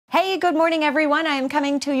Hey, good morning, everyone. I am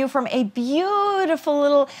coming to you from a beautiful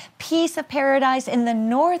little piece of paradise in the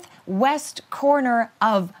northwest corner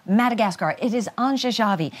of Madagascar. It is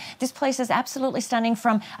Anjejavy. This place is absolutely stunning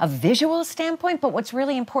from a visual standpoint, but what's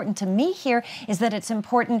really important to me here is that it's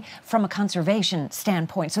important from a conservation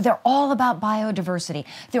standpoint. So they're all about biodiversity.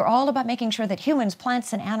 They're all about making sure that humans,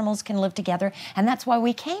 plants, and animals can live together, and that's why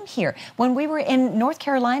we came here. When we were in North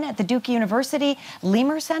Carolina at the Duke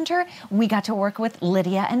Lemur Center, we got to work with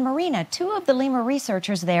Lydia and Marina, two of the lemur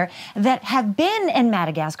researchers there that have been in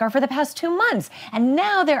Madagascar for the past 2 months. And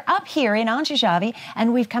now they're up here in Anjejavy,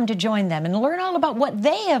 and we've come to join them and learn all about what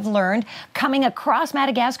they have learned coming across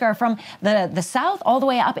Madagascar from the south all the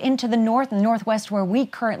way up into the north and northwest where we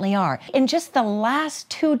currently are. In just the last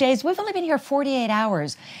 2 days, we've only been here 48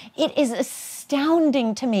 hours. It is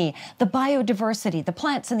astounding to me, the biodiversity, the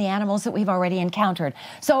plants and the animals that we've already encountered.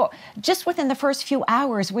 So just within the first few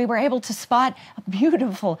hours, we were able to spot a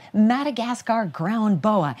beautiful Madagascar ground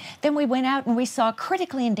boa. Then we went out and we saw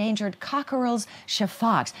critically endangered cockerels,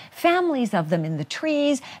 fox, families of them in the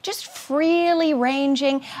trees, just freely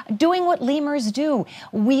ranging, doing what lemurs do.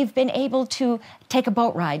 We've been able to take a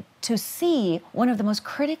boat ride to see one of the most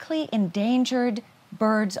critically endangered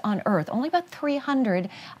birds on Earth. Only about 300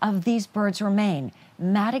 of these birds remain.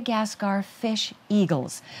 Madagascar fish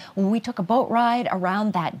eagles. We took a boat ride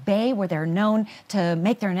around that bay where they're known to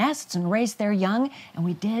make their nests and raise their young, and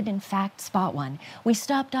we did in fact spot one. We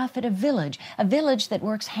stopped off at a village that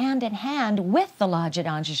works hand in hand with the lodge at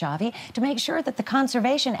Anjejavy to make sure that the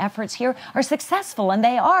conservation efforts here are successful, and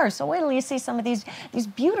they are. So wait till you see some of these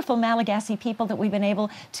beautiful Malagasy people that we've been able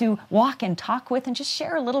to walk and talk with and just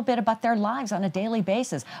share a little bit about their lives on a daily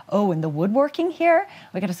basis. Oh, and the woodworking here,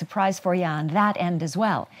 we got a surprise for you on that end as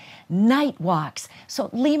well. Night walks. So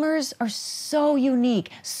lemurs are so unique,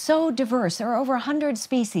 so diverse. There are over 100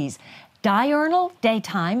 species. Diurnal,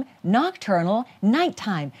 daytime, nocturnal,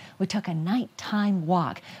 nighttime. We took a nighttime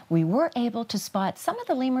walk. We were able to spot some of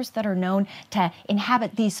the lemurs that are known to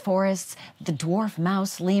inhabit these forests, the dwarf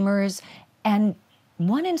mouse lemurs, and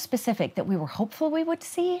one in specific that we were hopeful we would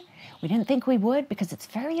see. We didn't think we would because it's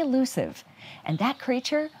very elusive. And that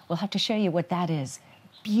creature, we'll have to show you what that is.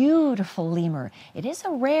 Beautiful lemur. It is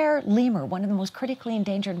a rare lemur, one of the most critically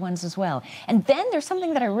endangered ones as well. And then there's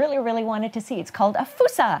something that I really wanted to see. It's called a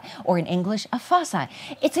fossa, or in English, a fossa.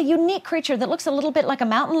 It's a unique creature that looks a little bit like a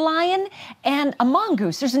mountain lion and a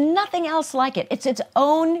mongoose. There's nothing else like it. It's its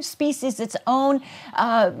own species, its own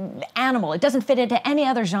animal. It doesn't fit into any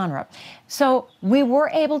other genre. So we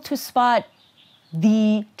were able to spot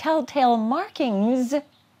the telltale markings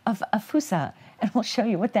of a fossa. And we'll show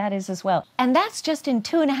you what that is as well. And that's just in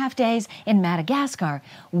 2.5 days in Madagascar.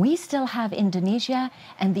 We still have Indonesia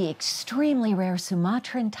and the extremely rare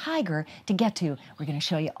Sumatran tiger to get to. We're going to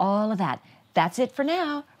show you all of that. That's it for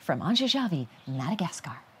now from Anjejavy,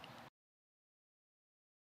 Madagascar.